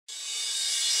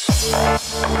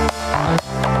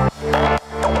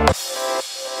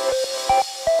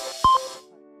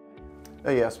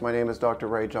Yes, my name is Dr.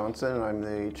 Ray Johnson, and I'm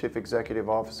the Chief Executive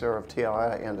Officer of TII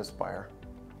and Aspire.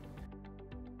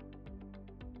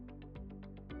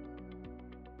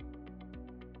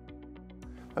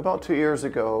 About 2 years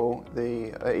ago,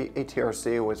 the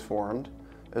ATRC was formed,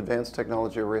 Advanced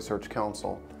Technology Research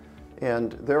Council,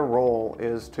 and their role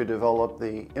is to develop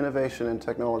the innovation and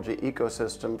technology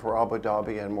ecosystem for Abu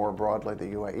Dhabi and more broadly the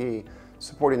UAE,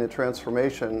 supporting the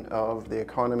transformation of the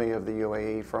economy of the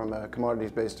UAE from a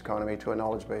commodities-based economy to a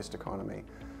knowledge-based economy.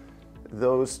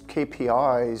 Those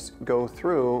KPIs go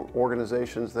through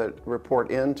organizations that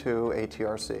report into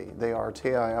ATRC. They are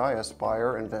TII,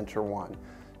 Aspire, and Venture One.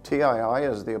 TII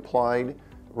is the applied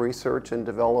research and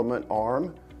development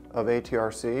arm of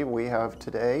ATRC. We have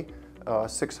today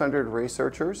 600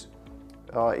 researchers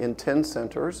in 10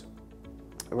 centers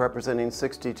representing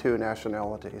 62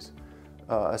 nationalities.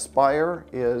 Aspire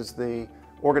is the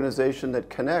organization that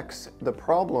connects the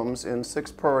problems in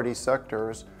 6 priority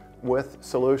sectors with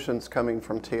solutions coming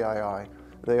from TII.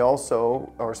 They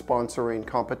also are sponsoring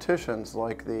competitions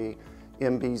like the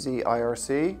MBZ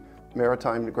IRC,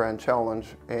 Maritime Grand Challenge,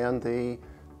 and the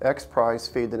X Prize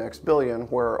Feed the Next Billion,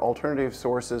 where alternative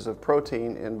sources of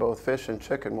protein in both fish and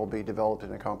chicken will be developed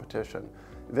in a competition.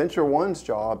 Venture One's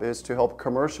job is to help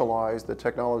commercialize the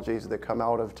technologies that come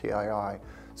out of TII.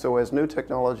 So as new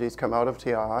technologies come out of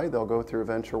TII, they'll go through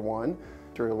Venture One,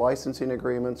 through licensing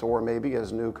agreements, or maybe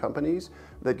as new companies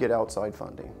that get outside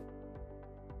funding.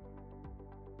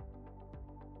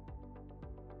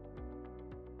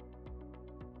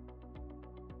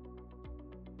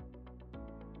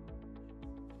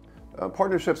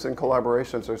 Partnerships and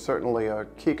collaborations are certainly a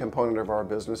key component of our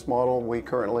business model. We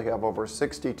currently have over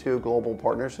 62 global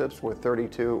partnerships with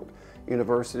 32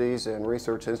 universities and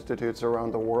research institutes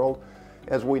around the world.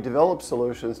 As we develop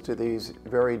solutions to these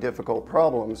very difficult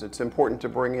problems, it's important to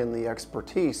bring in the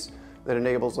expertise that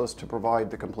enables us to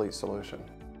provide the complete solution.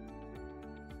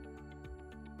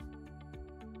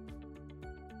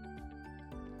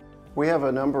 We have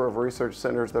a number of research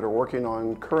centers that are working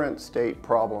on current state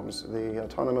problems. The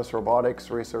Autonomous Robotics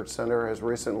Research Center has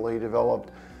recently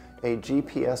developed a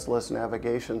GPS-less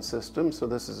navigation system. So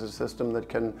this is a system that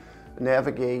can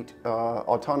navigate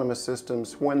autonomous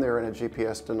systems when they're in a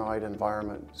GPS-denied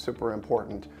environment. Super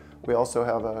important. We also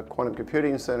have a quantum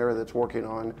computing center that's working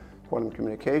on quantum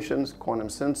communications, quantum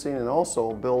sensing, and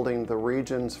also building the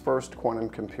region's first quantum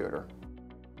computer.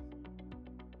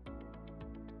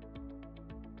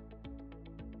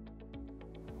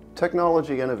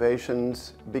 Technology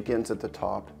innovations begins at the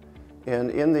top,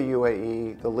 and in the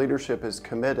UAE, the leadership is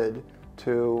committed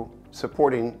to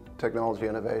supporting technology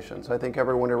innovations. I think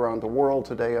everyone around the world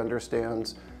today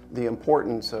understands the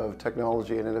importance of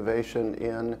technology and innovation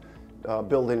in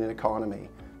building an economy,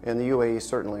 and the UAE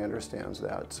certainly understands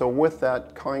that. So with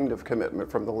that kind of commitment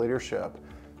from the leadership,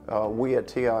 we at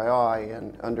TII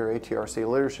and under ATRC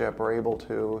leadership are able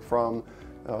to, from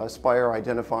Aspire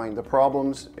identifying the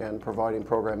problems and providing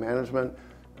program management,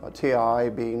 TII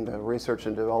being the Research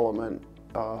and Development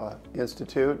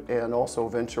Institute, and also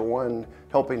Venture One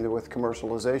helping with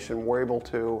commercialization, we're able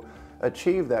to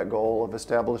achieve that goal of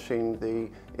establishing the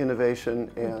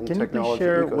innovation and technology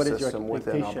ecosystem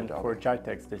within Abu Dhabi. For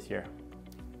GITEX this year?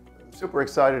 Super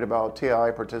excited about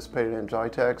TII participating in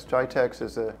GITEX. GITEX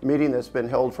is a meeting that's been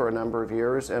held for a number of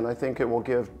years, and I think it will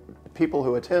give people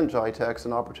who attend GITEX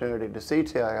an opportunity to see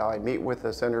TII, meet with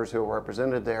the centers who are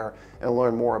represented there, and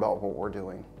learn more about what we're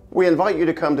doing. We invite you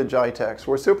to come to GITEX.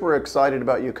 We're super excited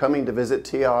about you coming to visit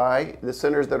TII, the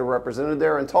centers that are represented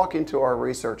there, and talking to our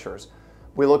researchers.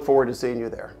 We look forward to seeing you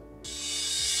there.